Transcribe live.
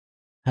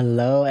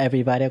Hello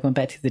everybody, welcome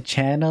back to the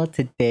channel.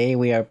 Today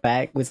we are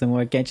back with some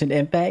more Genshin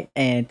Impact,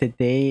 and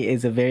today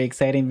is a very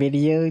exciting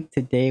video.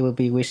 Today we'll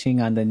be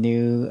wishing on the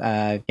new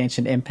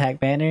Genshin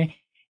Impact banner,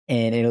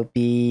 and it'll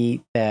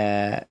be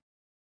the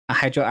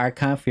Hydro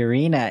Archon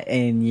Furina.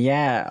 And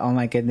yeah, oh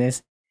my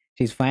goodness,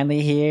 she's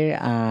finally here.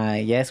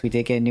 Yes, we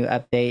did get a new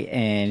update,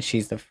 and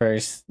she's the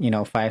first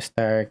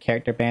 5-star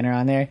character banner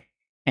on there,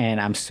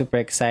 and I'm super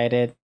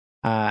excited.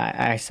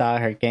 I saw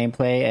her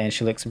gameplay and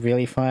she looks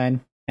really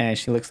fun, and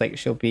she looks like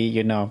she'll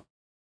be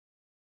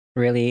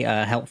really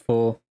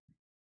helpful.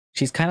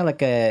 She's kind of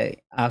like a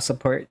off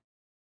support,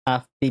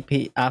 off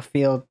DP, off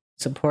field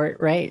support,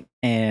 right?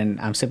 And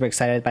I'm super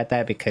excited about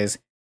that because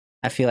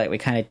I feel like we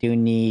kind of do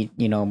need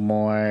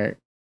more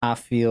off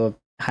field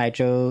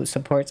hydro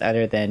supports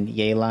other than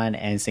Yelan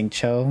and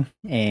Xingqiu.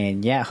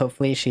 And yeah,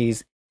 hopefully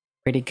she's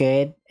pretty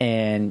good,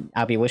 and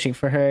I'll be wishing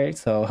for her,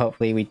 so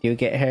hopefully we do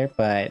get her.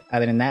 But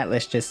other than that,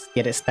 let's just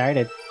get it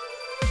started.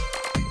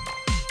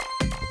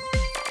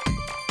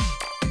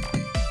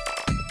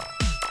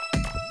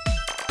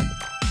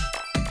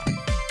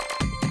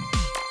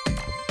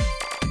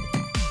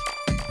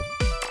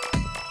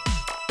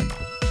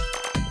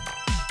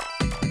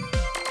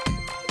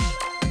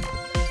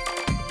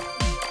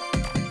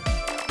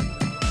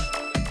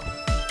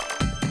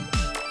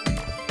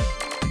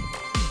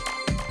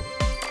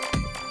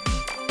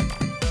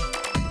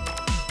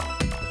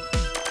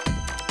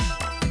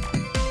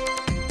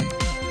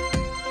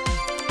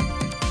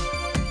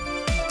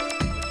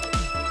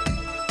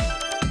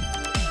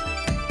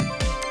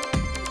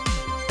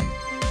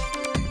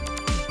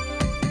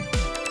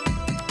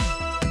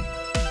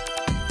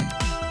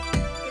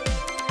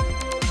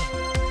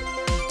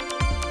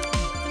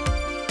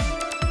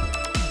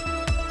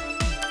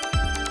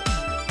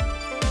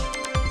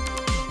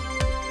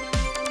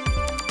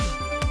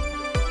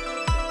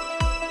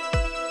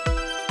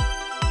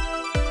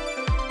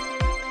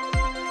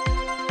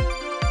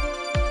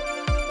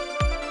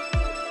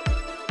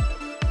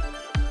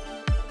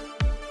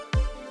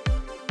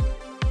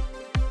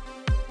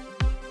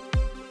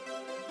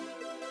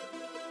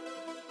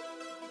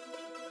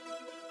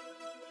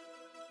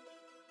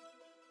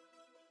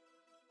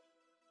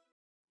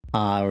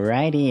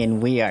 Alrighty,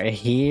 and we are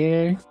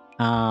here.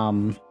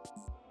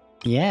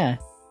 Yeah.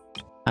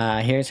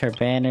 Here's her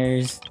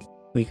banners.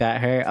 We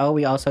got her. Oh,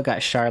 we also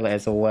got Charlotte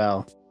as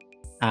well.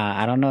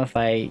 I don't know if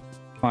I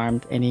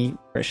farmed any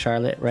for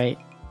Charlotte, right?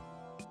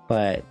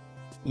 But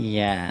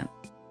yeah,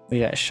 we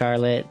got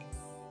Charlotte,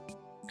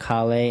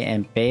 Kale,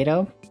 and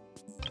Beto.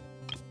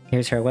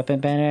 Here's her weapon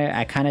banner.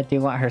 I kind of do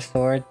want her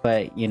sword,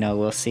 but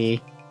we'll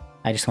see.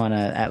 I just want to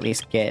at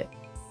least get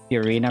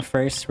Furina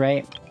first,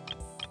 right?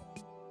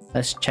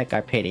 Let's check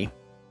our pity.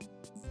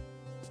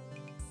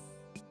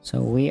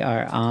 So we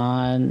are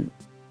on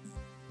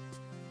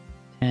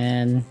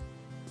 10.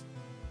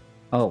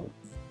 Oh.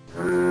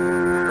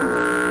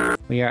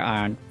 We are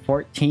on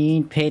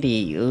 14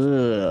 pity.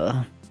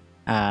 Ugh.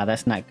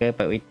 That's not good,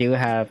 but we do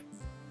have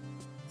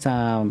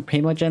some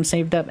PRIMOGEMS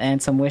saved up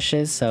and some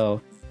wishes,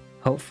 so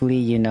hopefully,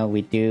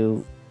 we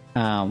do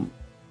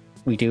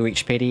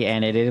reach pity,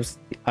 and it is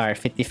our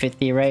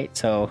 50-50, right?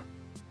 So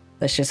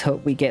let's just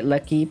hope we get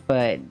lucky.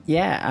 But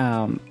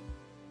yeah,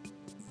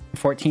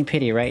 14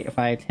 pity, right?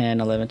 5,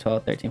 10, 11,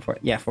 12, 13,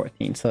 14. Yeah,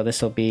 14. So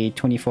this will be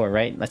 24,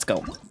 right? Let's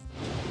go.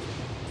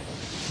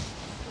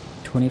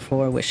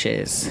 24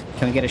 wishes.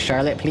 Can we get a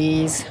Charlotte,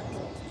 please?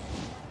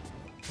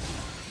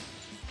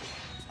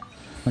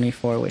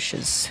 24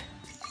 wishes.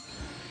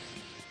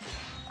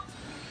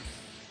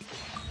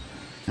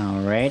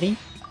 Alrighty.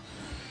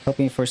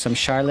 Hoping for some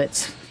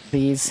Charlottes,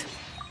 please.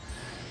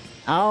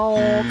 Oh,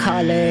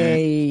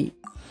 Kale!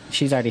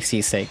 She's already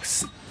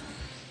C6.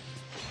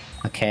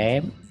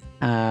 Okay.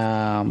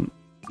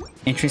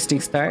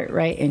 Interesting start,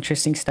 right?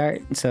 Interesting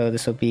start. So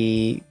this will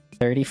be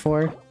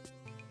 34.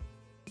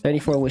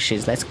 34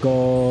 wishes. Let's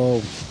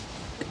go.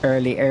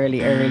 Early.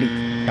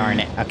 Darn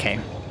it. Okay.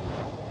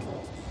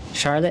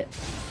 Charlotte.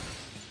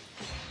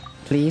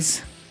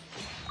 Please.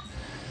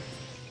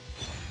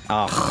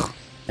 Oh,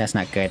 that's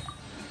not good.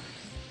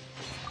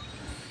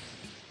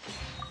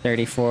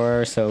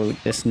 34, so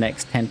this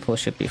next 10 pull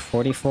should be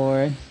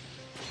 44.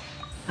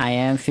 I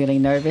am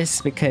feeling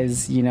nervous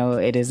because,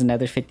 it is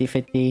another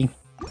 50-50.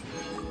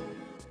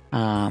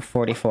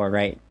 44,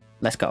 right?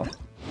 Let's go.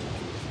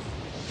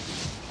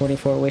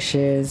 44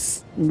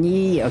 wishes.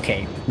 Nee,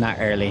 okay, not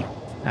early.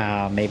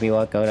 Maybe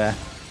we'll go to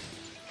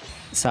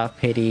soft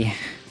pity.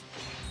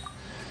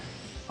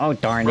 Oh,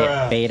 darn it,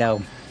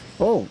 Beto.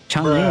 Oh,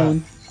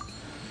 Changyoon.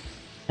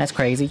 That's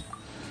crazy.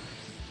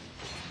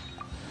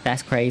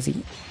 That's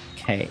crazy.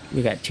 Okay,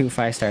 we got 2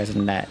 5-stars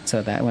in that,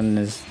 so that one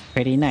is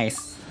pretty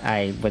nice.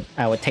 I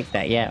would take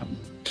that, yeah.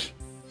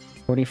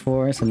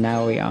 44, so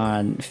now we're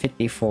on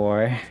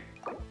 54.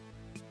 Can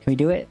we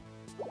do it?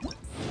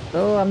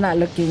 Oh, I'm not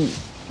looking.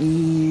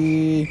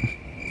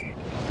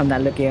 I'm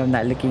not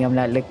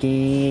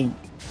looking.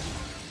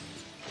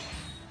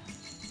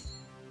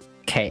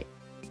 Okay,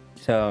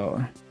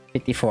 so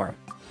 54.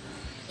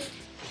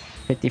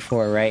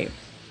 54, right?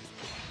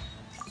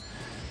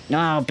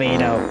 Oh,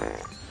 Beto.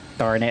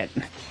 Darn it.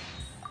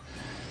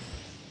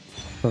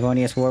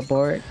 Pavonius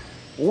Warboard.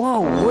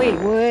 Whoa, wait,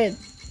 what?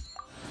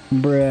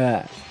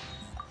 Bruh.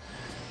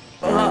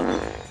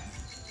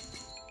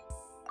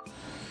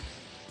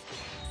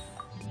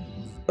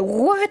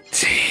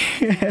 What?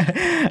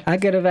 I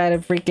could have had a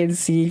freaking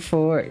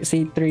C4,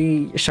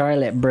 C3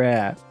 Charlotte,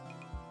 bruh.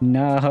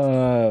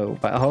 No.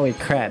 But holy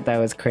crap, that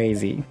was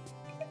crazy.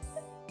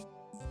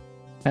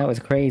 That was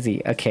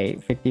crazy. Okay,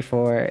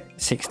 54,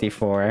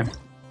 64.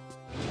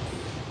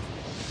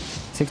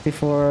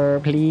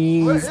 64,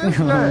 please.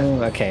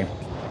 Oh, okay.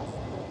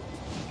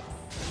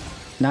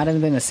 Not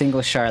even a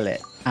single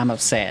Charlotte. I'm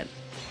upset.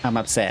 I'm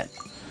upset.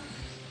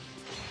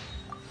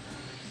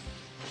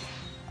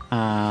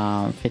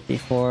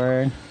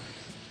 54.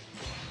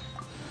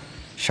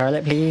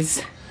 Charlotte,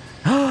 please.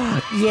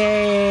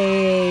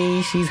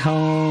 Yay! She's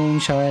home,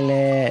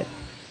 Charlotte.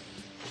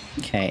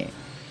 Okay,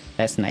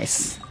 that's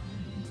nice.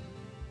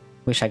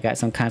 Wish I got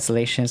some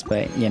consolations,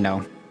 but you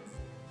know.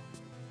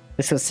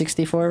 This was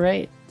 64,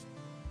 right?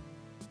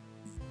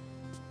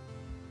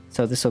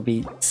 So this will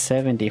be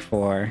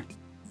 74.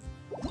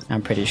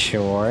 I'm pretty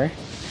sure.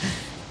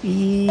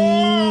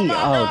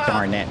 Oh,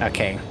 darn it.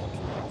 Okay.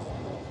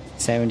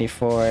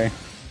 74.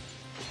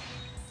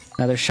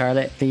 Another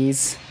Charlotte,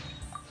 please.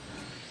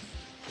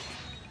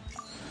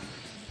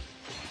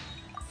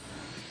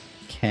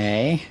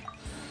 Okay.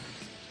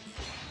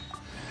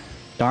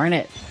 Darn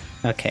it.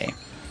 Okay.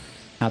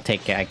 I'll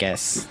take it, I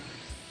guess.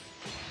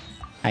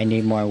 I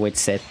need more wood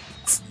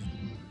sets.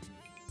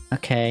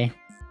 Okay.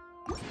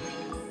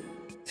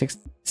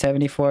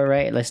 74,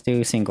 right? Let's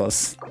do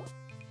singles.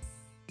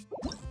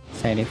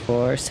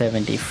 74,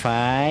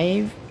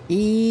 75.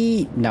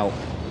 No.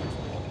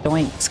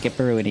 Doink,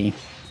 skipperoonie.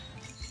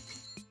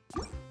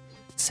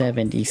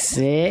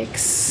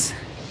 76.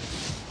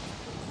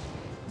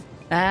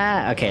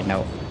 Ah, okay,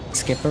 no.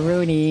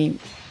 Skipperoonie.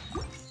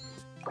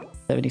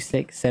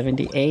 76,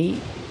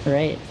 78,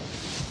 right?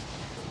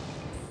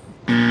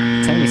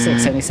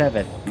 76,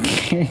 77.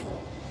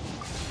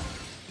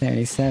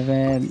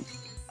 77.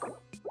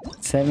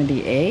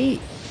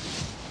 78?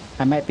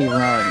 I might be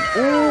wrong.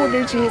 Oh,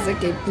 there she is.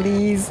 Okay,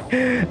 please.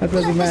 I'm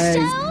closing my eyes.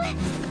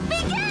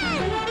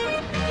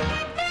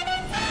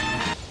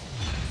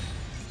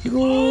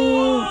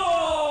 Ooh.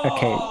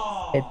 Okay,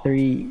 at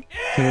 3,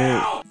 2,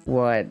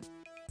 1.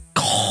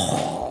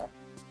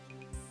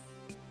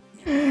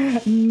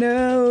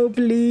 No,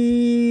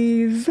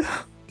 please.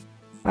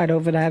 I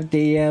don't even have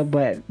Dia,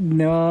 but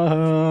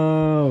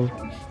no.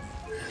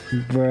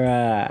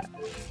 Bruh.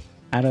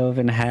 I don't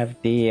even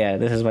have Dia.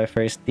 This is my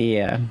first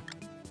Dia.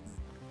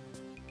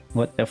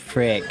 What the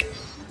frick?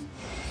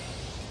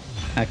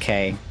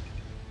 Okay.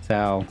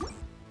 So.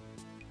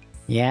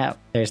 Yeah,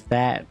 there's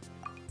that.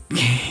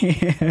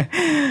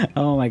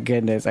 Oh my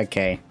goodness.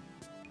 Okay.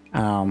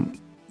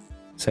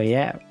 So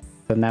yeah.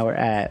 So now we're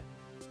at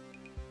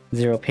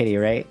 0 pity,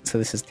 right? So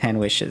this is 10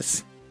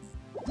 wishes.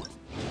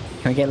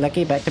 Can we get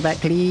lucky back to back,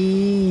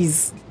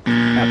 please?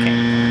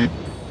 Okay.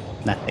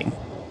 Nothing.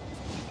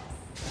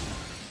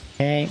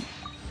 Okay.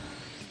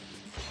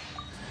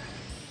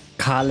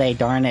 Kale,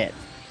 darn it.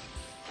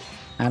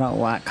 I don't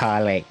want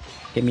Kale.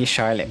 Give me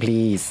Charlotte,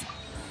 please.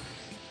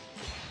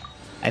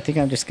 I think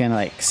I'm just gonna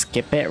like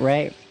skip it,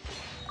 right?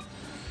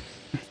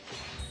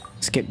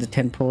 Skip the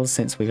 10 pulls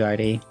since we've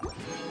already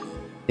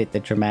did the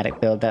dramatic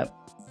build up.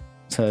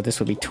 So this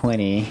will be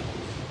 20.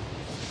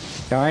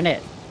 Darn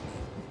it.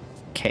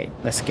 Okay,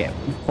 let's skip.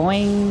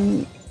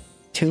 Boing!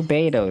 2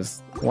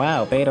 Betos.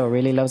 Wow, Beto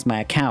really loves my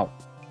account.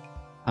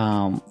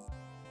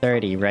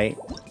 30, right?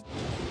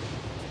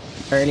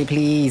 Early,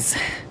 please.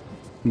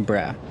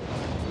 Bruh.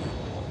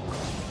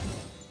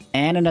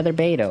 And another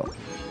Beto.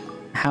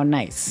 How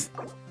nice.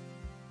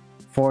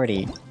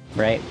 40,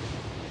 right?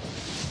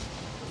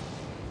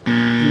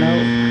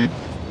 No.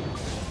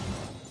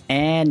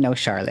 And no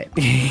Charlotte.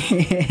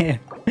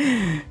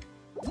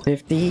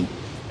 50.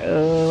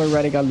 Oh, we're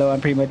running on low on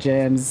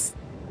PRIMOGEMS.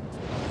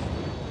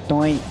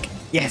 Doink.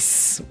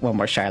 Yes! One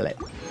more Charlotte.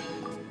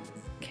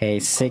 Okay,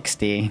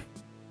 60.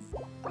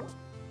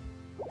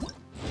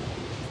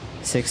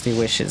 60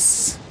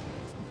 wishes.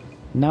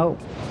 Nope.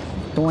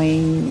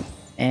 Doing.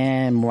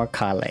 And more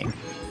Kale.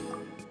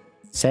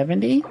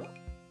 70?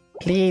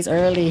 Please,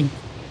 early.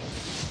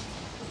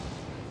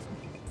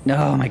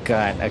 Oh my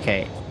god,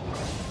 okay.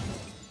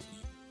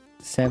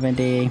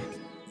 70.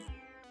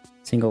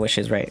 Single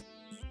wishes, right?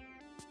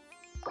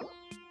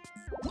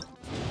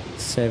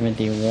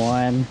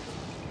 71.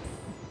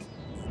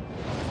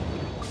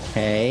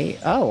 Okay.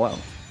 Oh, whoa.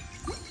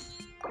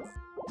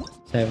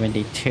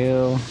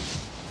 72.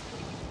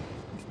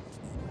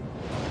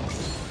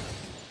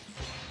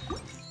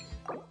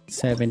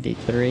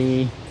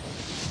 73.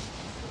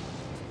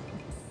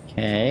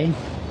 Okay.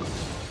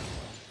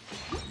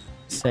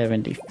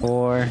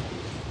 74.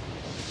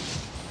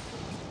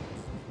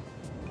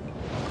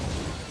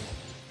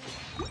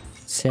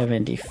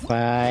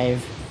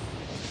 75.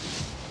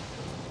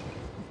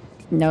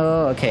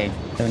 No, okay.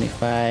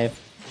 75.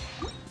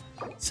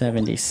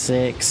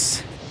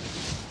 76.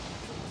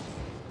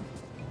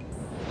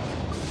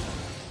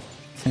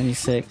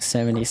 76,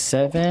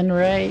 77,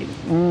 right?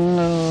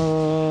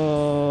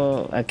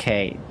 No.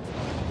 Okay.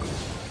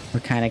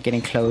 We're kind of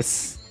getting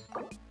close.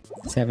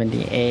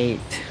 78.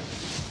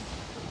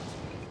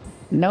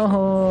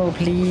 No,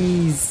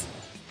 please.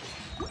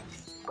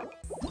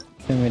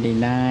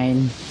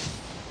 79.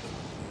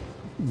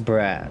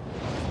 Bruh.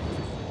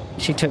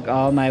 She took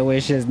all my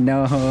wishes.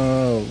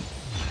 No.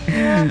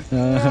 Okay,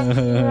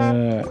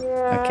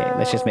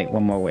 let's just make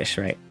one more wish,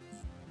 right?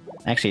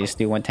 Actually, just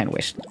do 110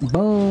 wish.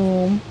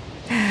 Boom.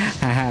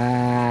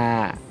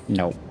 Haha.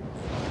 Nope.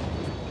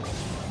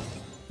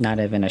 Not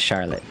even a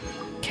Charlotte.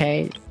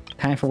 Okay,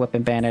 time for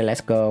weapon banner.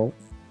 Let's go.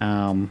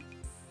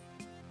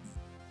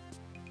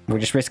 We're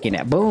just risking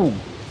it. Boom.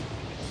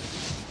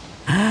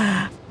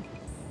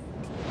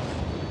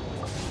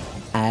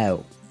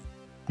 Ow.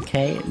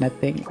 Okay,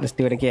 nothing. Let's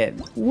do it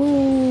again.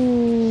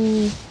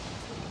 Woo!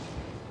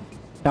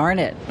 Darn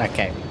it.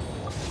 Okay.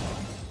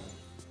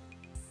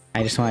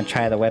 I just want to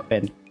try the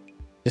weapon.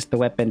 Just the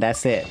weapon,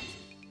 that's it.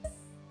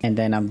 And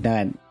then I'm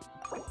done.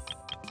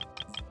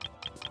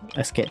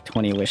 Let's get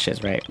 20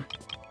 wishes, right?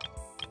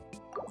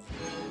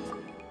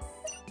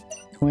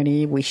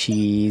 20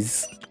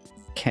 wishes.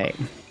 Okay.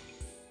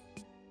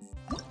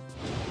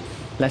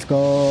 Let's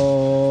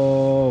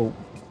go!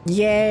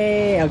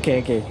 Yay!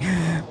 Okay, okay.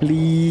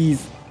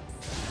 Please.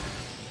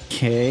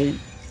 Okay.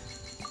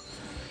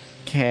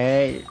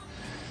 Okay.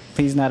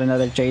 Please not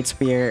another Jade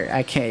Spear.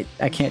 I can't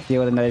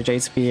deal with another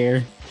Jade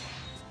Spear.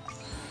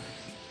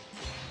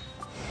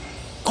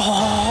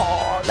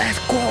 Oh, let's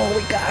go!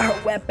 We got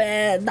her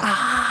weapon!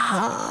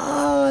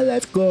 Ah,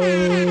 let's go!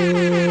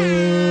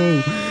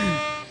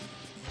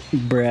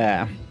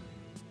 Bruh.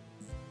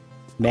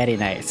 Very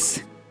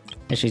nice.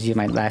 Let's just use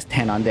my last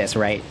 10 on this,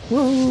 right?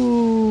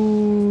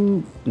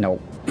 Woo!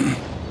 Nope.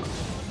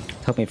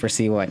 Hoping for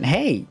C1.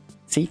 Hey!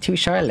 C2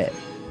 Charlotte.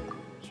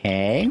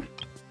 Okay.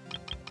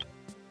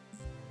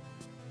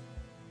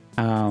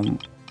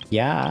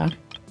 Yeah.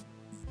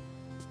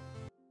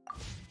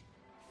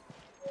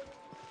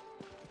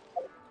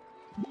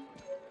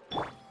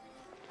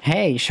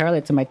 Hey,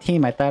 Charlotte's in my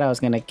team. I thought I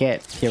was gonna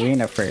get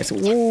Furina first.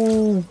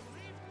 Woo!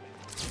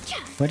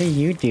 What do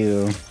you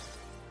do?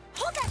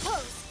 Hold that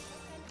pose.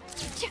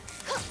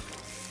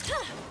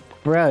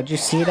 Bro, did you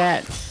see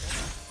that?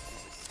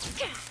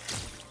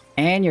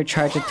 And your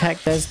charge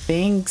attack does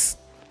things.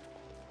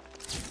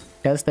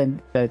 Does the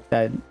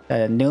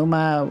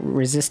Numa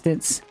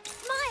resistance.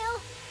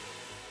 Smile.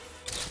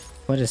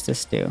 What does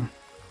this do?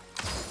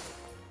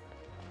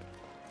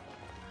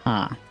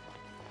 Huh.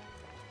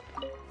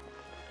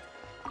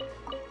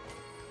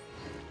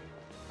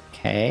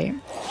 Okay.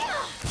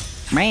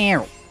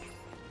 Meow.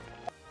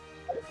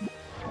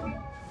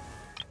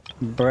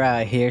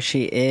 Bruh, here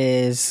she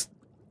is.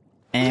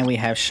 And we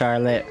have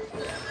Charlotte.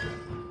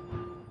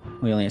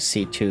 We only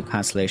see 2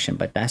 constellation,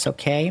 but that's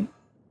okay.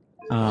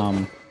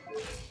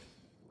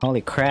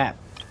 Holy crap.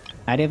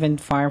 I didn't even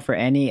farm for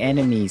any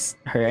enemies.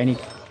 Any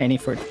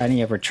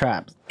of her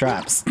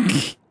drops.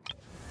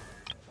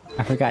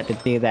 I forgot to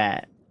do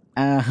that.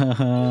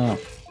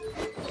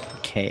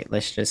 Okay,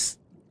 let's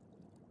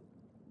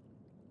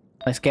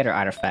get her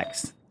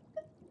artifacts.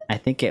 I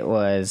think it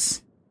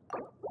was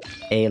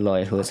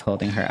Aloy who was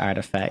holding her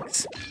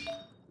artifacts.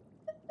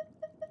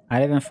 I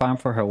didn't even farm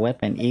for her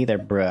weapon either,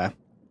 bruh.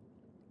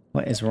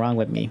 What is wrong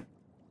with me?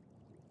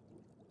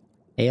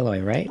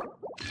 Aloy, right?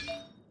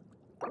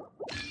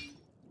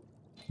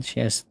 She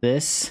has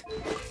this.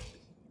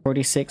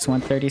 46,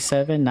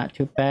 137, not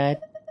too bad.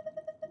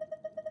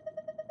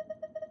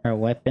 Her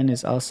weapon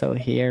is also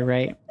here,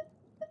 right?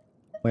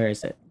 Where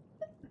is it?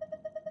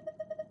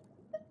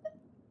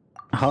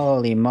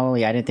 Holy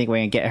moly, I didn't think we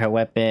were gonna get her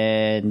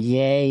weapon.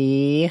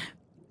 Yay!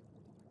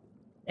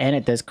 And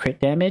it does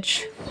crit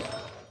damage.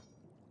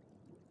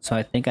 So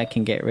I think I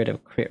can get rid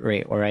of crit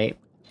rate, alright?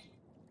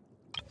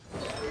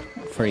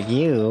 For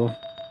you,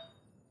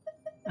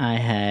 I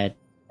had...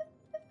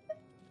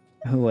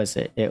 Who was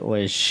it? It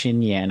was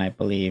Xinyan, I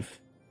believe.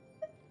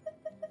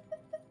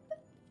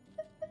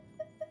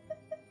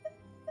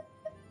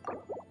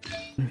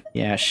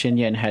 Yeah,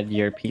 Xinyan had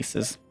your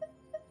pieces.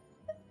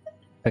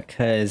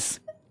 Because...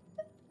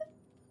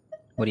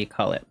 What do you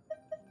call it?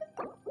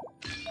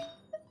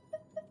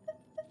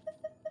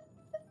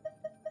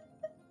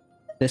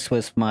 This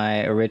was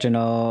my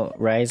original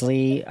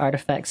Risley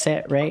artifact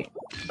set, right?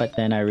 But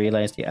then I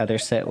realized the other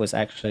set was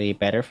actually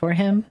better for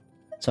him.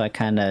 So I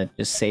kind of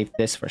just saved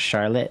this for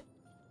Charlotte.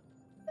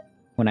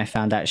 When I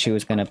found out she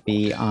was going to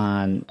be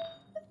on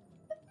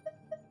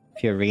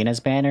Furina's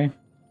banner.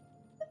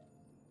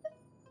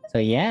 So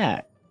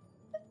yeah.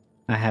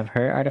 I have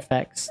her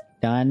artifacts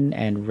done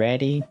and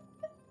ready.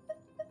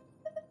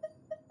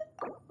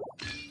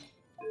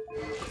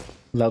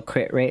 Low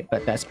crit rate,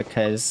 but that's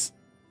because...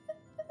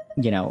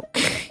 You know...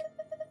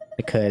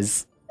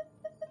 because...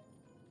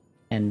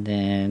 And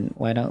then,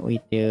 why don't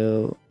we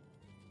do...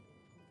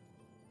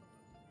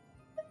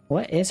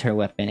 What is her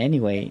weapon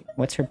anyway?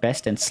 What's her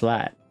best in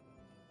slot?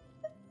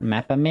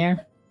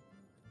 Mapamare?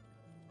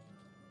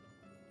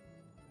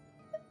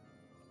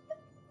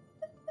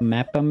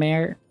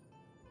 Mapamare?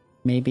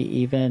 Maybe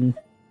even...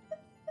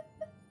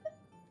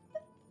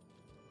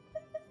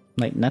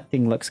 like,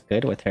 nothing looks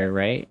good with her,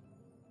 right?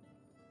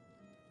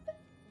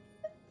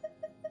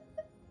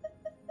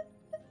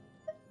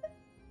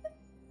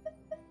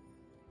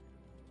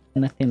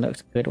 Nothing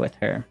looks good with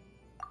her.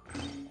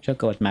 She'll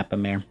go with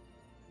Mapamere.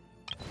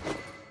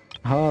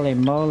 Holy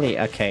moly,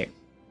 okay.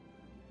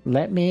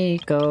 Let me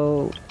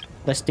go...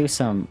 let's do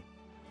some...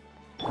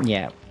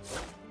 yeah.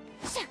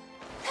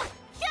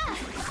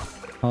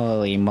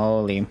 Holy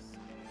moly.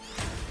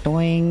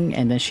 Doing,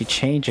 and then she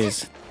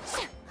changes.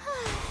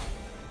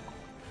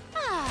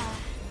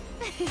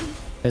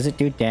 Does it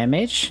do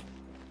damage?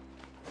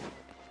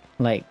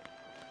 Like...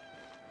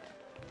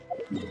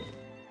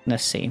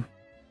 let's see.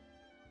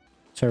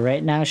 So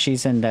right now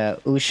she's in the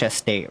Usha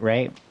state,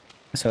 right?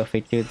 So if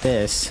we do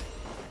this...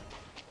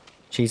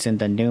 she's in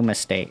the Numa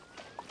state.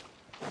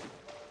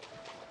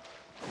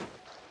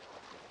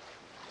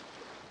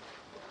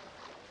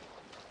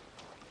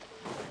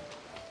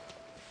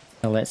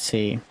 So let's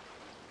see.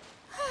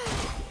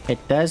 It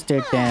does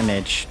do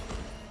damage.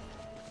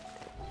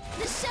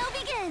 The show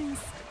begins.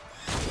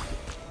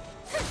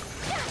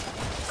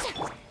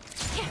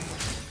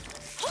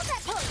 Hold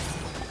that pose.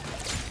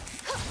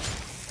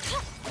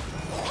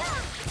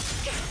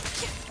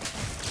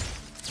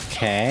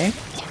 Okay.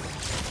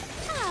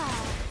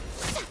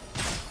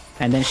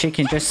 And then she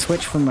can just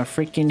switch from a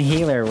freaking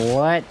healer.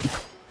 What?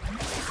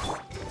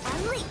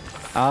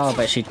 Oh,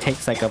 but she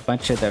takes like a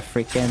bunch of the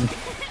freaking...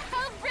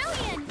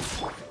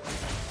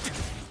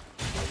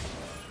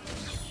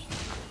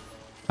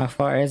 how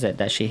far is it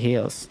that she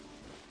heals?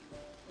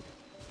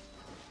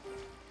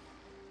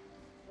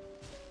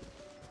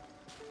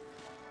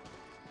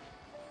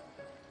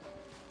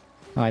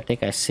 Oh, I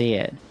think I see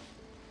it.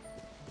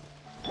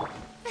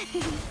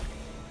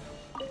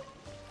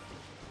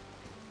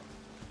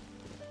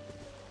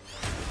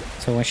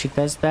 So when she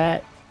does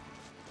that,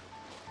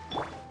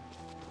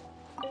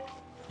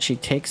 she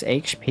takes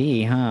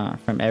HP, huh?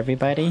 From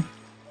everybody?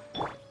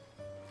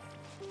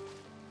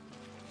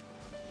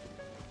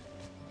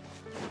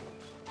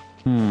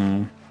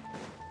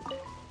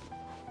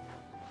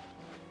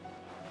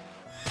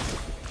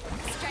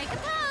 Strike a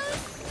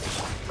pose.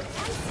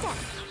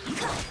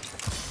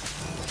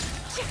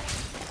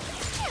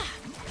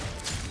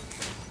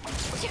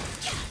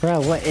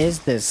 Bro, what is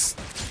this?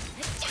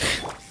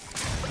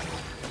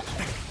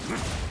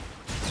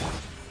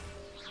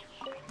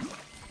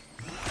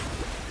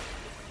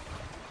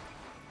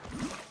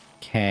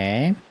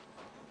 Okay.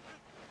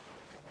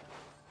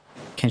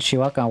 Can she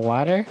walk on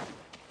water?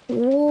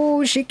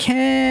 Ooh, she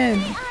can!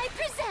 I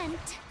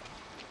present.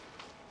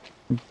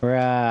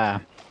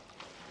 Bruh.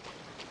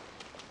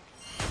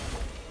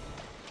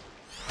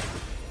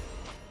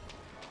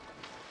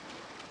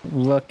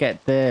 Look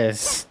at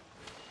this.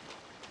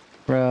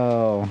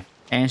 Bro.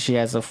 And she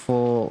has a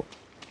full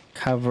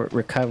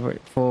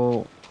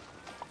full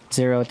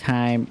 0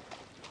 time.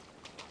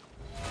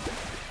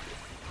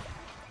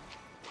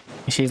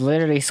 She's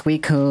literally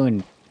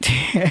Suicune.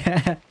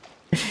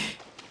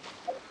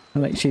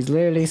 Like, she's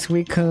literally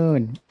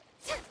Suicune.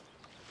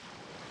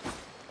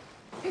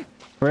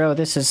 Bro,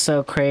 this is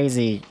so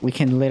crazy. We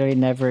can literally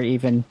never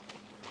even...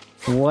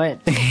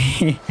 what?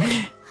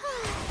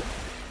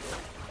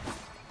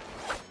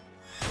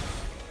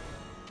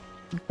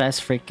 That's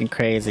freaking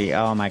crazy.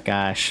 Oh my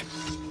gosh.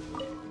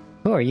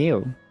 Who are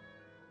you?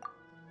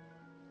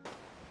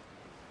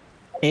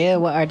 Ew,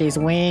 what are these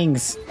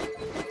wings?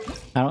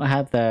 I don't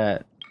have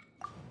the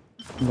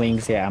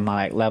wings yet. I'm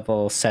like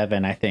level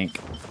 7, I think.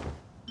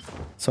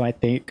 So I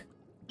think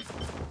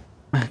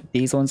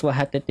these ones will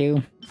have to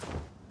do.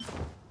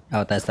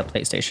 Oh, that's the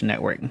PlayStation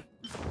Network.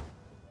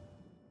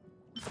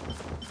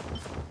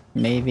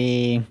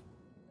 Maybe...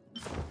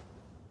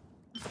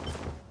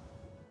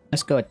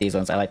 let's go with these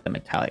ones. I like the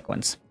metallic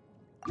ones.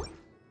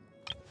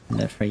 And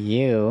then for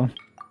you...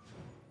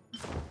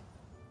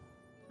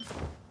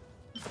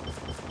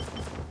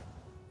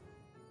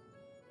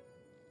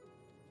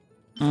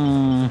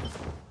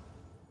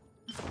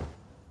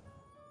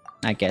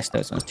 I guess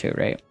those ones too,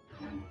 right?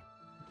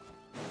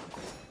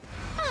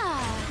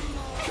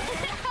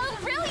 How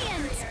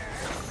brilliant!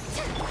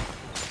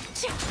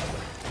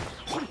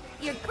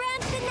 Your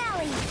grand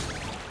finale.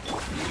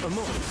 A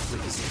moment,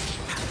 please.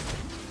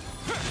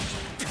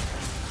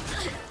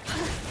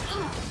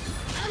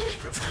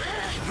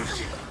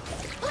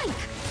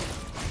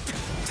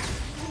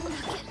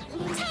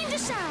 Time to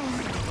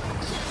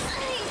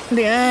shine.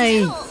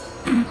 Yay!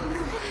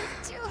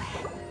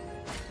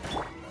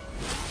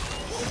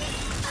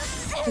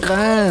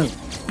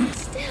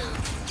 Still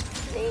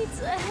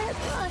needs a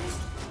headline.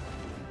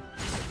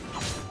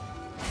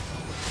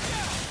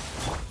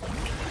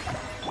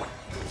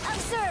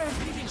 Observe.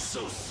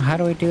 How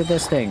do we do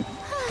this thing?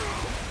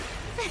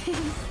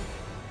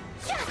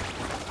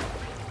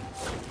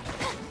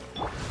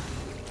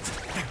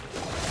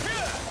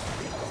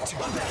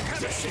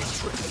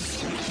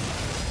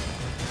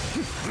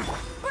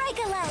 Break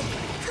a leg.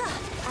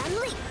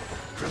 Unleash.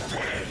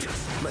 Prepared.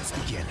 Let's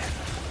begin.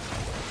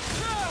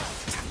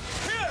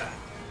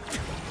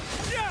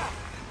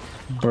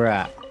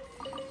 Bruh.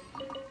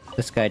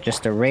 This guy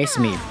just erased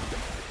me.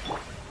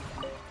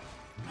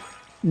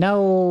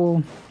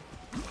 No.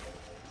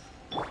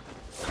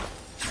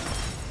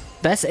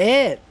 That's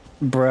it.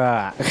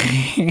 Bruh.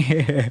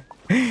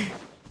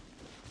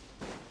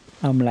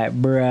 I'm like,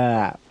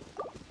 bruh.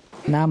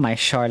 Now my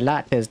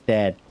Charlotte is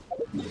dead.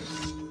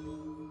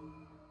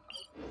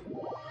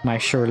 My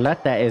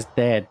Charlotte is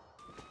dead.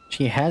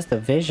 She has the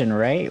vision,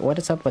 right? What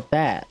is up with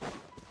that?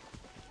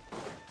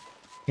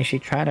 Is she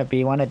trying to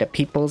be one of the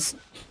peoples?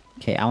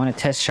 Okay, I want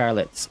to test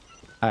Charlotte's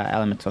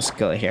elemental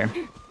skill here.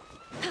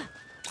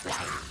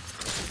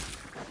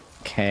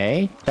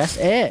 Okay, that's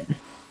it.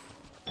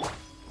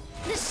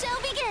 The show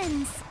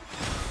begins.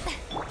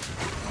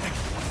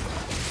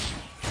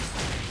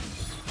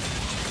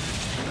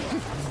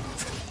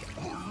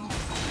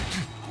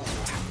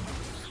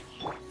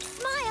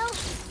 Smile.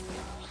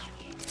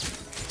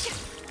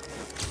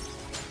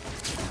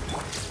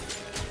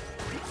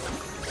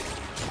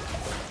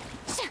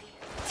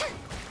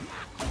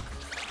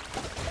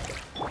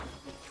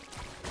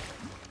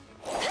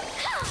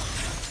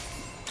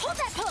 Hold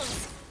that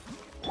pose.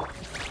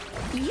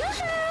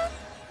 Yoo-hoo!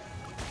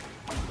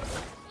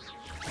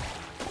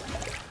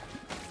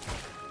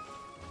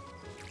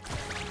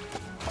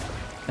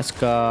 Let's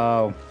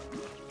go.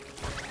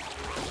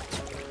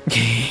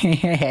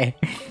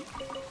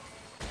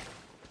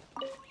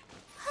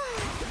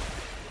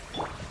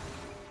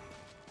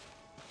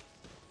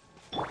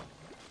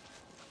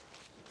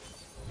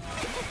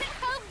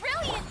 How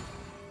brilliant!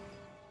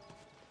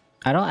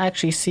 I don't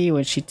actually see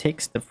when she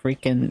takes the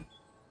freaking,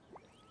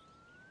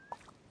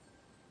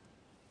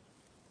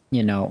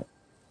 you know,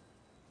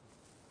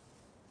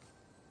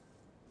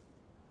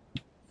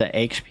 the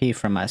HP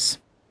from us.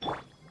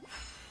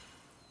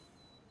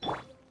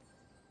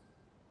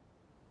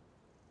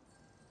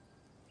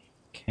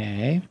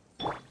 Okay.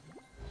 May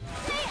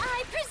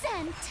I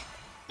present?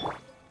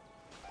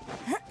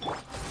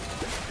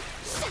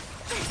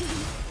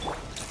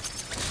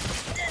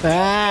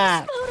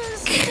 Ah!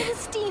 Photos to the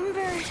steam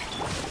bird.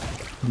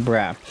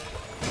 Bruh.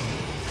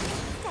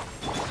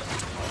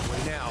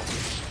 Way now.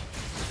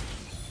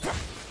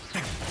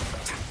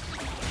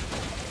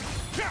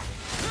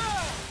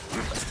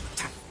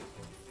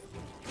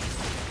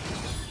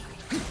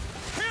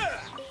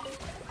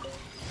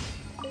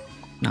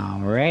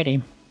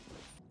 Alrighty.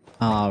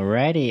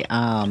 Alrighty,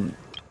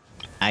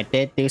 I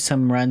did do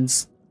some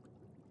runs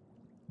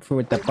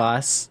for the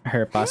boss,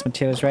 her boss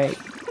materials, right?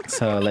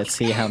 So let's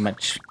see how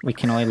much we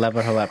can only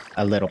level her up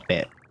a little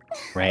bit,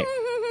 right?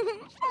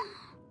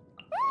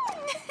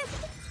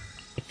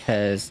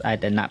 Because I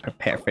did not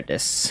prepare for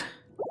this.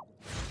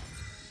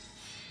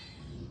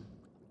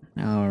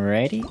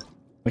 Alrighty,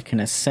 we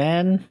can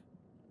ascend.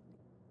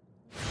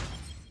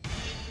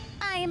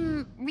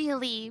 I'm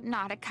really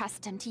not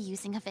accustomed to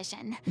using a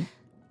vision.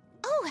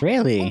 Oh,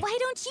 Really? why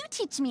don't you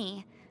teach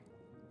me?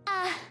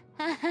 I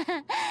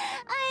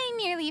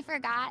nearly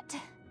forgot.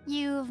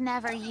 You've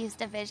never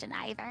used a vision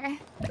either.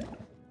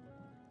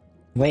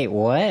 Wait,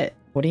 what?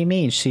 What do you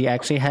mean? She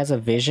actually has a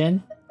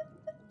vision?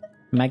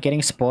 Am I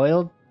getting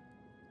spoiled?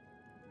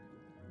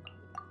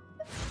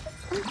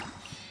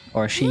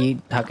 Or is she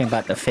talking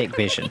about the fake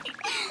vision?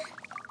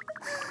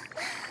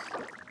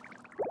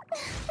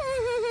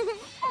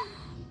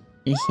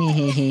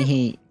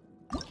 Okay,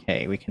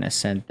 we can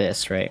ascend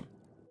this, right?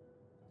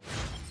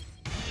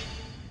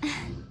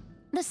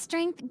 The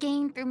strength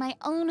gained through my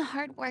own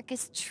hard work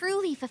is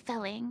truly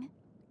fulfilling.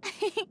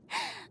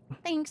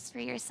 Thanks for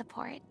your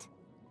support.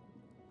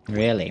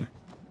 Really?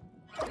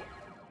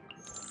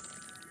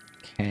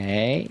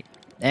 Okay.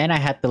 And I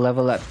had to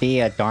level up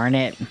Thea, darn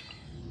it.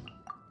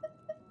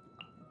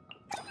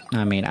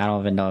 I mean, I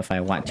don't even know if I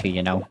want to,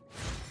 you know.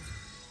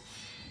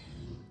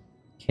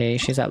 Okay,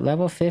 she's at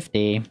level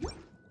 50.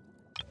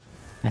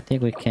 I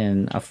think we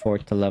can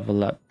afford to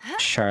level up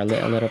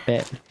Charlotte a little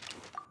bit.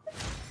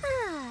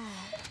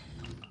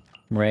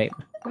 Right?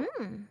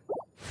 Oh,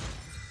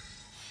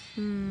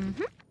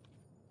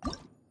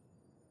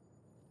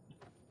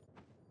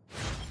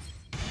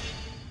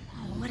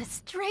 what a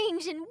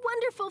strange and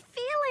wonderful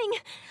feeling!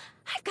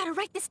 I've got to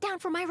write this down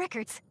for my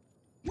records.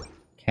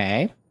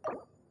 Okay.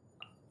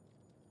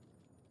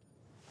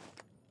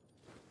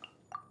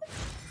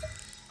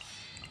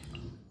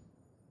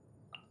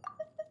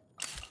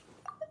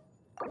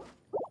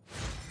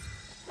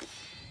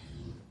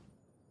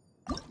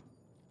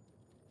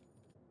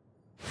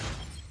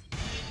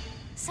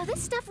 So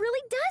this stuff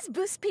really does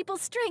boost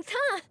people's strength,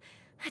 huh?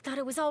 I thought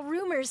it was all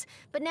rumors,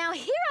 but now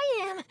here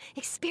I am,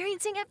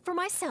 experiencing it for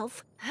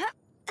myself.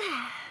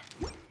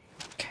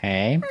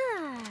 Okay.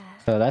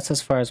 So that's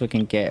as far as we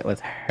can get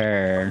with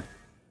her.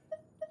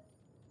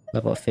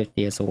 Level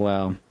 50 as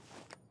well.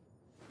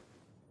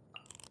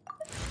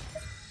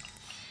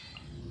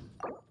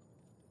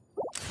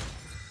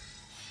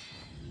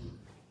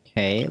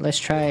 Okay, let's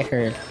try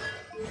her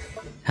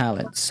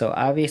talents. So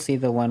obviously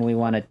the one we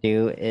want to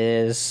do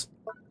is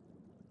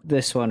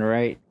this one,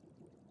 right?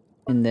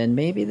 And then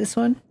maybe this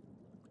one?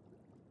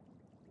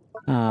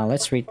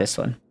 Let's read this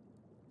one.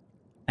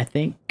 I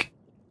think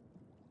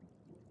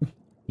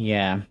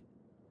Yeah.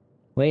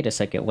 Wait a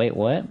second, wait,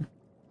 what?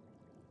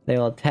 They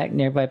will attack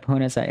nearby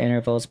opponents at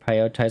intervals,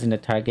 prioritizing the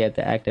target of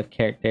the active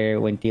character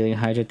when dealing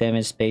hydro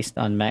damage based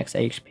on max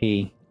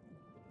HP.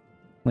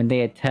 When they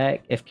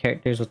attack, if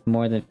characters with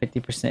more than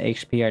 50%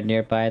 HP are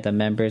nearby, the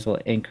members will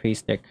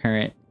increase their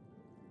current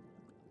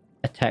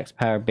attack's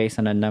power based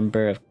on a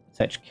number of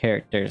such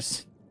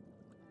characters.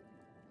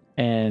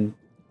 And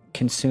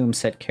consume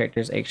said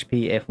character's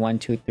HP if 1,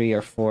 2, 3,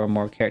 or 4 or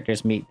more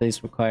characters meet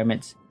these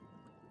requirements.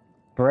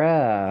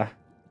 Bruh.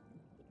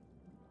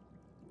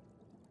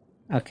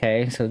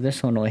 Okay, so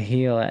this one will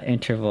heal at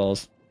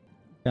intervals.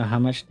 So how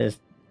much does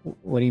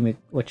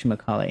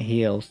whatchamacallit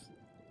heals?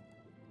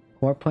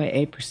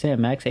 4.8%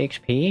 max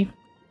HP?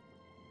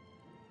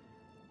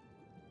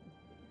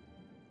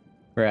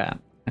 Bruh.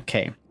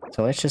 Okay,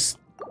 so let's just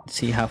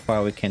see how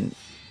far we can...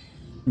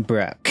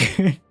 Bruh.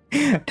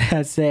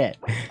 That's it.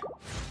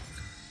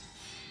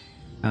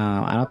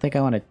 I don't think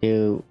I want to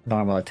do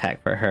normal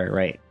attack for her,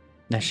 right?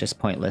 That's just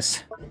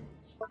pointless.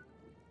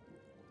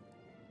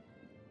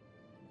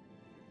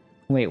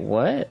 Wait,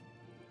 what?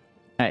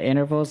 At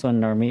intervals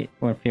when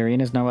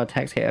Furina's normal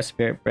attacks hit a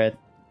spirit breath,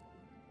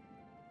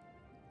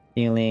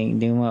 dealing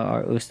Numa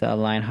or Usa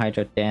aligned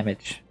hydro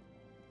damage.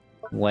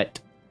 What?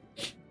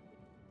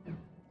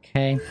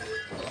 Okay.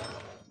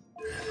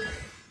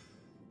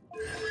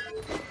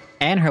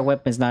 And her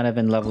weapon's not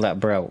even leveled up,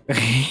 bro.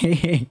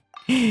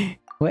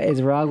 What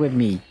is wrong with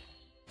me?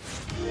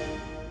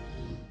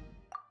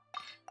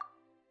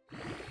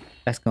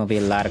 That's gonna be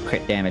a lot of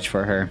crit damage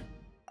for her.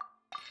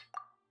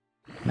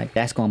 Like,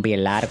 that's gonna be a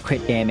lot of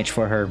crit damage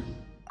for her.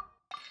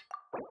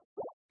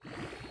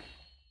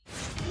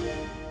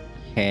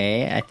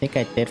 Okay, I think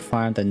I did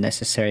farm the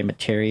necessary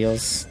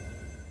materials.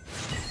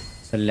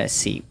 So let's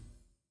see.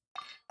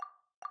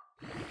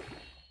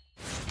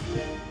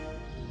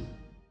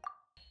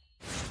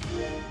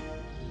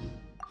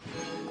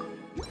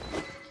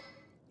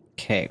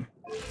 Okay.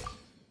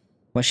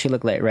 What's she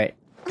look like right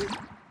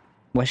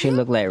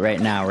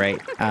now, right?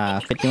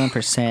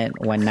 51%,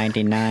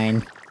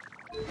 199.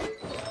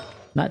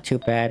 Not too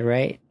bad,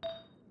 right?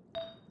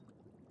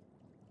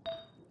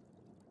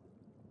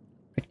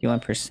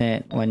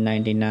 51%,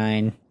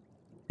 199.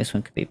 This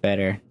one could be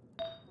better.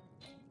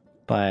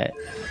 But...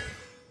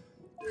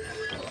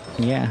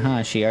 yeah,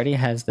 huh? She already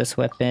has this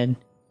weapon.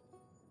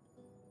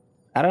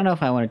 I don't know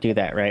if I want to do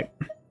that, right?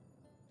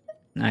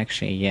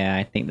 Actually, yeah,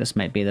 I think this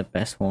might be the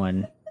best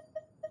one.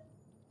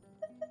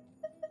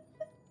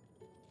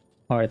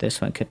 Or this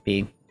one could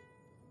be.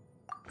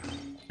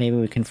 Maybe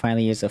we can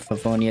finally use a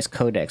Favonius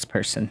Codex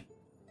person.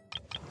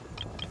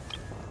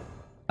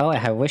 Oh, I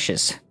have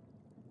wishes.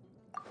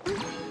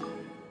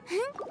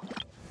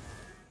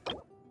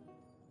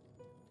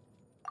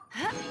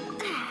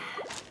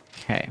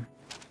 Okay.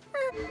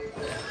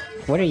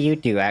 What do you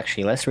do,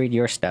 actually? Let's read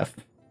your stuff.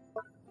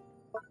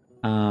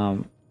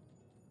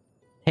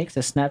 Takes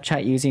a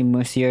snapshot using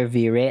Monsieur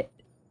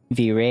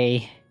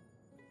Viray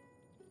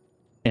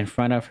in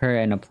front of her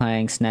and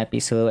applying Snappy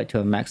Silhouette to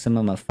a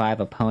maximum of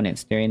 5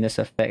 opponents. During this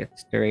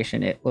effect's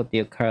duration, it will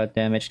deal card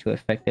damage to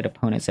affected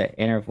opponents at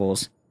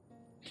intervals.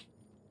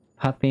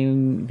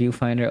 Popping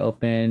Viewfinder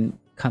open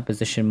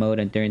composition mode,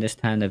 and during this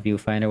time the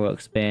viewfinder will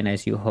expand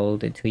as you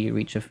hold until you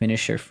reach a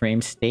finisher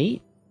frame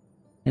state.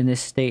 In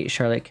this state,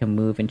 Charlotte can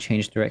move and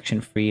change direction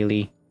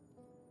freely.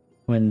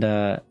 When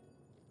the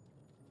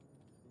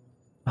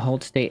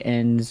hold state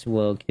ends,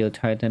 will deal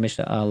target damage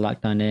to all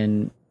locked on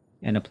in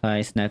and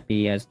apply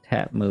Snappy as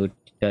tap mode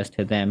does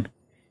to them.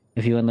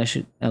 If you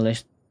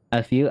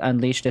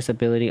unleash this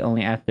ability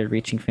only after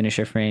reaching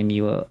finisher frame,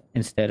 you will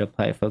instead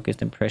apply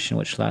focused impression,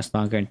 which lasts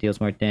longer and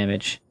deals more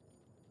damage.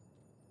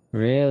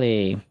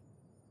 Really?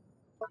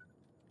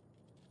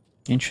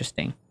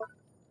 Interesting.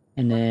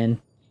 And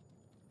then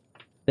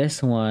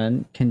this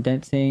one,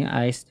 condensing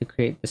ice to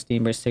create the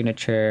Steamburst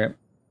signature,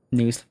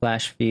 news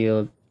flash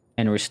field,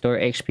 and restore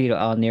HP to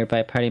all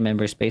nearby party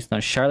members based on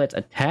Charlotte's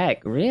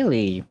attack.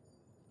 Really?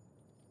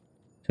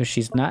 So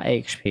she's not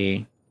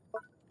HP.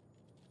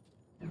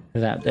 So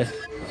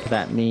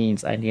that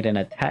means I need an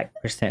attack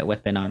percent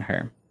weapon on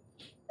her.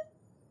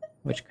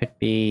 Which could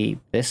be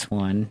this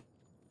one.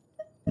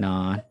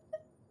 Nah.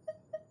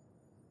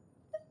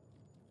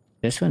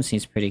 This one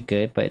seems pretty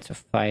good, but it's a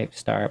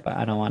 5-star, but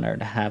I don't want her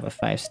to have a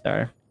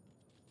 5-star.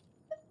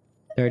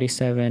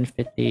 37,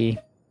 50.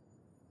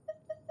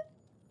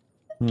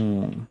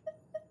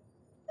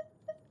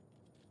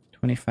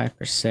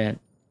 25%.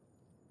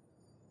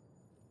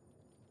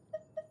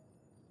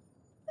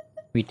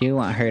 We do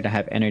want her to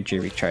have energy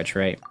recharge,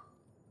 right?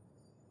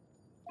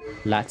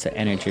 Lots of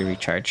energy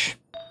recharge.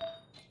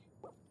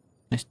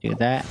 Let's do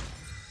that.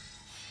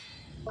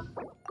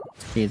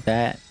 Let's do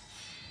that.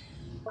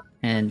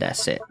 And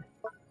that's it.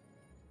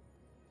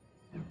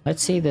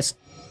 Let's see this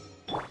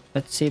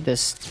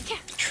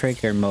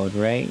trigger mode,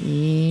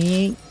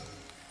 right?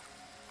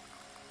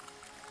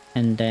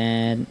 And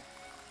then...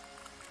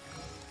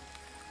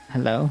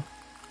 hello?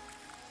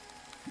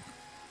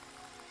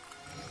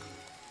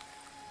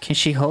 Can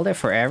she hold it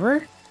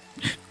forever?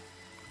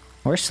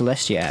 Where's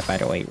Celestia at, by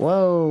the way?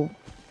 Whoa!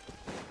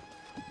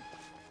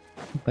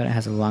 But it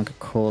has a longer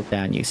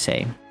cooldown, you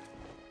say.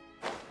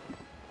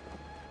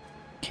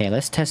 Okay,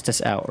 let's test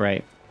this out,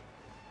 right?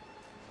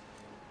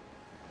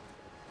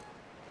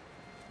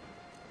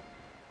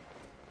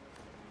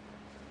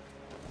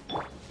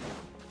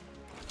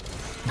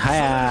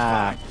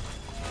 Hiya!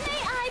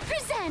 May I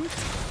present?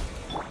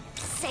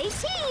 Say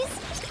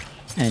cheese!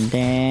 And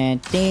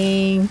then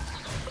ding!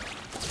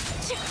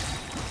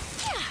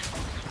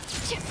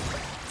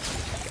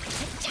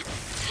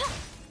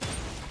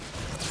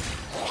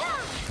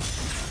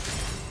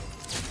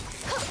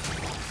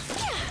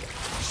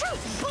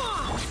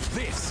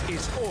 This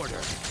is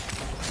order.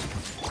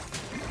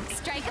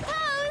 Strike a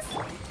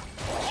pose!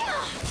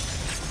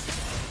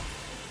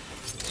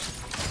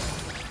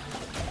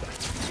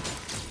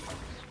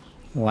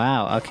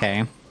 Wow,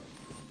 okay.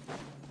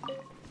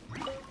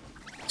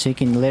 So you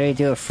can literally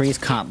do a freeze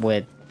comp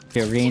with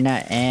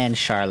Furina and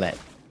Charlotte.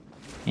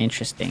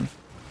 Interesting.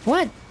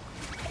 What?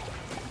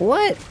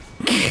 What?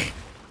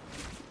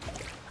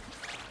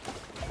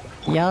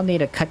 Y'all need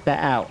to cut that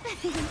out.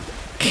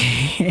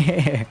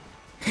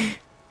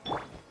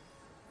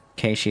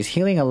 Okay, she's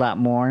healing a lot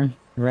more,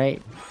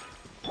 right?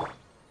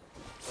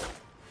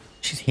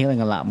 She's healing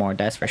a lot more,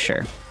 that's for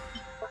sure.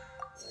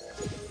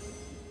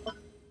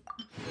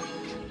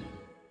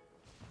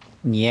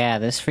 Yeah,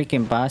 this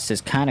freaking boss is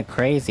kind of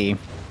crazy.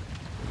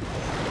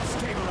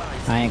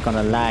 Stabilize. I ain't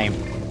gonna lie.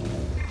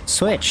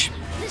 Switch!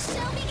 The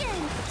show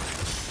begins!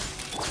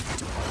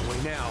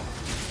 Away now.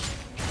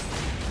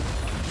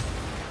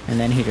 And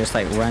then he just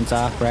like runs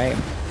off, right?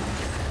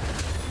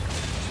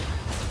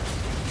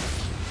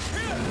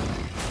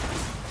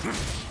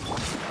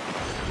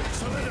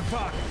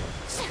 Solidify.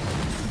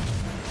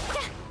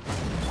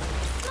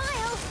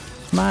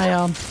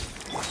 Smile! Smile!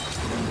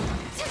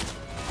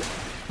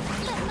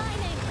 Let my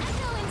name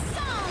echo in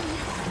song!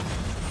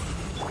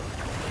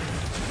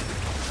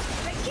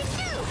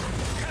 Break-it-do!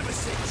 Have a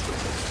seat.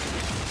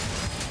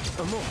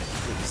 A moment,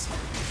 please.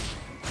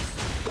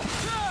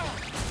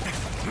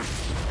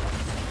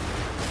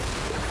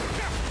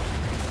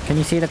 Can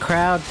you see the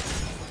crowd?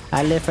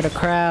 I live for the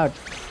crowd.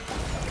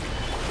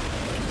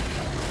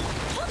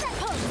 Hold that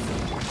pose!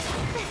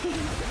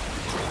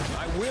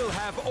 I will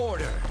have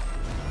order.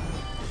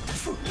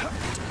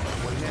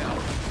 Away now.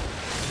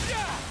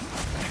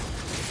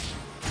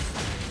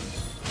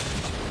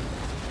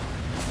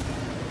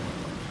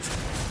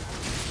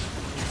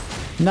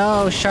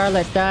 No,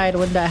 Charlotte died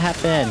when that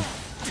happened.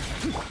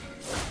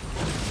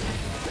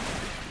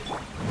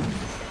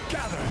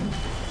 Gather.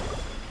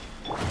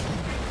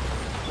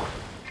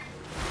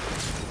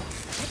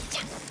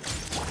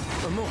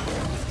 A moment,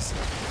 please.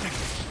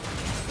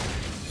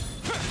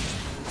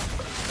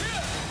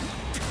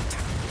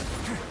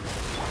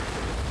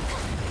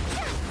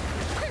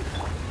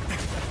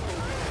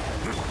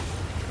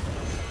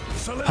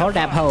 Hold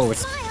that pose.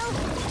 Smile!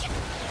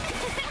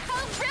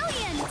 How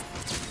brilliant!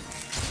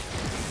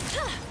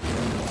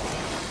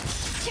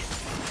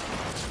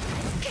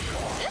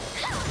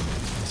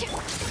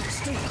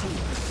 Stay cool.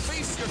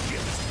 Face your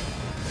guilt.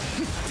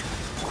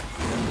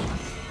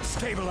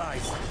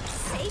 Stabilize.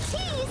 Say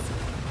cheese!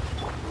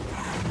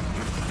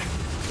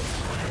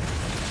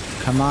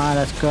 Come on,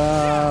 let's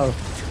go.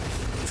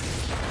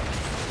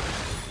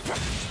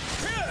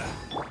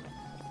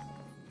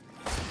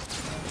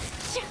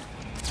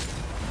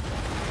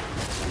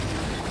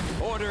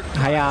 Order.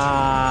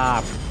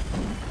 Hiya!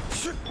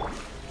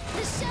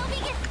 The show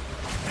begins!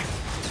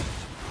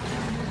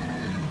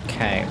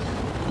 Okay.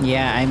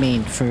 Yeah, I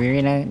mean,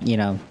 Furina, you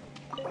know,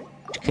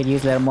 could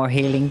use a little more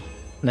healing.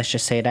 Let's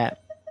just say that.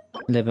 A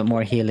little bit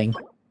more healing.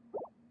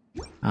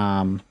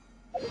 Can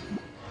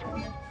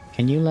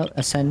you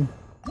ascend?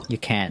 You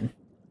can.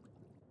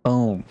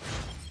 Boom.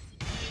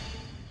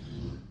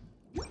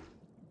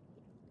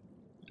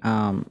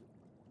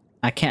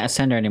 I can't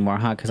ascend her anymore,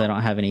 huh? Because I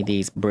don't have any of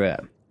these.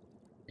 Bruh.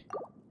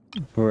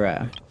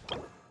 Bruh.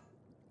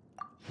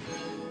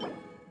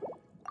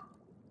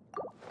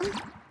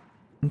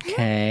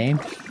 Okay.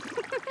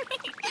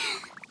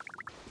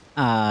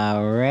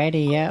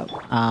 Alrighty, yep.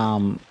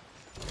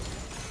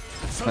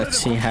 Let's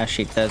see how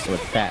she does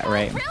with that,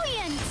 right?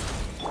 Brilliant!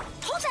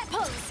 Hold that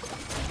pose!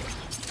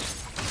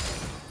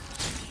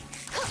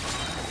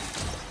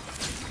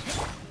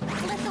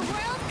 Let the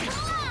world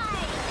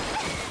collide!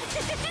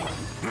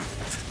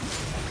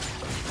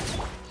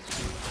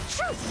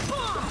 Truth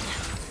bomb!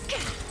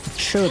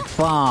 Shoot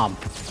bomb!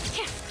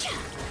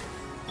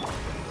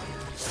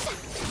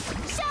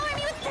 Shower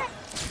me with that!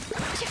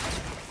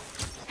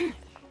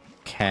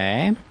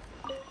 Okay.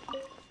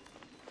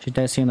 She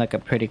does seem like a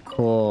pretty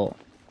cool,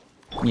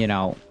 you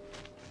know.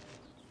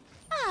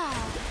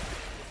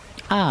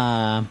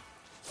 Ah.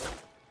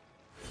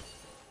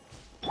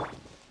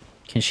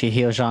 Can she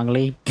heal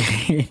Zhongli?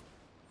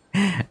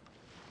 I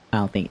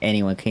don't think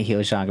anyone can heal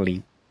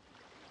Zhongli.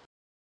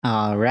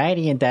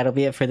 Alrighty, and that'll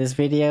be it for this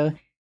video.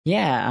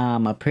 Yeah,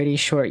 a pretty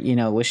short, you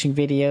know, wishing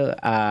video.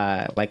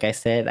 Like I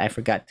said, I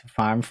forgot to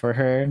farm for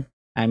her.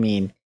 I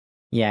mean,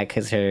 yeah,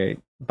 because her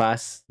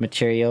boss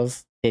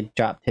materials did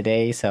drop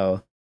today,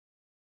 so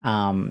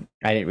I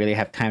didn't really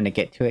have time to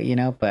get to it, you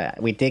know,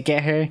 but we did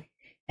get her.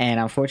 And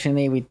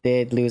unfortunately, we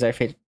did lose our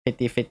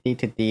 50-50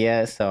 to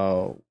Dia,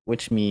 so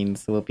which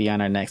means we'll be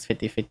on our next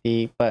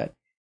 50-50. But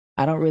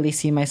I don't really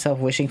see myself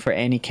wishing for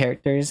any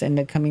characters in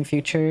the coming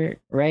future,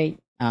 right?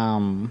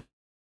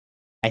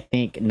 I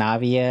think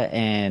Navia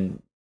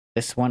and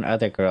this one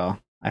other girl,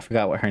 I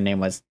forgot what her name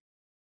was.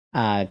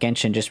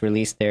 Genshin just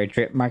released their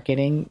drip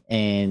marketing,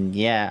 and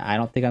yeah, I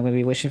don't think I'm gonna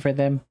be wishing for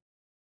them.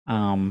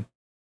 Um,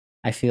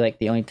 I feel like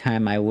the only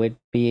time I will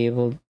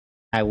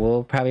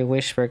probably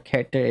wish for a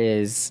character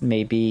is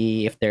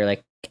maybe if they're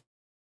like,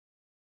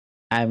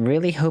 I'm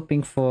really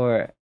hoping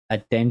for a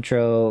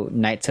Dendro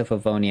Knights of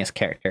Favonius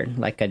character,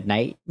 like a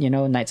knight, you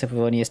know, Knights of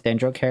Favonius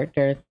Dendro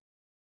character.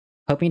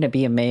 Hoping to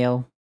be a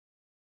male,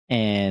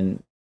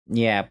 and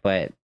yeah,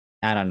 but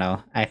I don't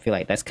know. I feel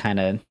like that's kind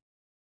of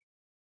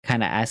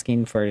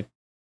asking for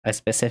a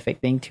specific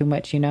thing too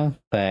much, you know.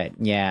 But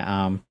yeah,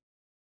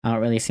 I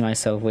don't really see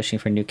myself wishing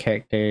for new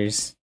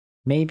characters.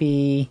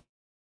 Maybe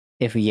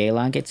if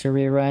Yelan gets a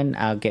rerun,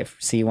 I'll get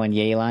C1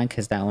 Yelan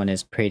because that one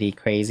is pretty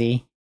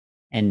crazy.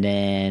 And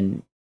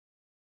then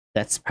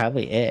that's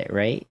probably it,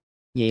 right?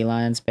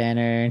 Yelan's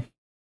banner.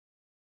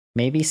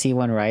 Maybe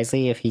C1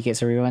 Risley if he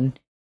gets a rerun.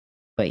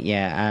 But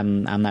yeah,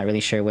 I'm not really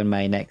sure when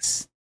my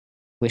next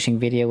wishing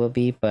video will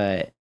be.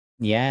 But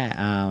yeah,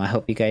 I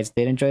hope you guys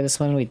did enjoy this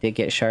one. We did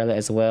get Charlotte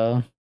as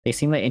well. They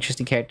seem like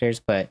interesting characters,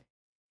 but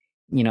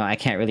you know, I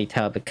can't really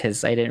tell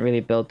because I didn't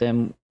really build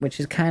them, which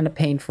is kind of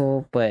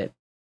painful, but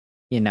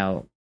you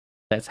know,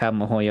 that's how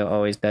Mihoyo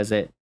always does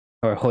it.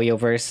 Or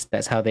Hoyoverse,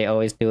 that's how they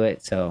always do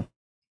it. So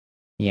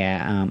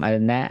yeah, other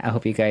than that, I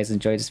hope you guys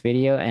enjoyed this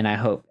video, and I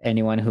hope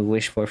anyone who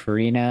wished for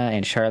Furina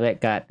and Charlotte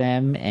got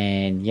them.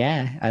 And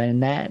yeah, other than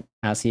that,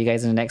 I'll see you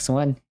guys in the next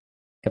one.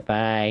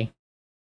 Goodbye.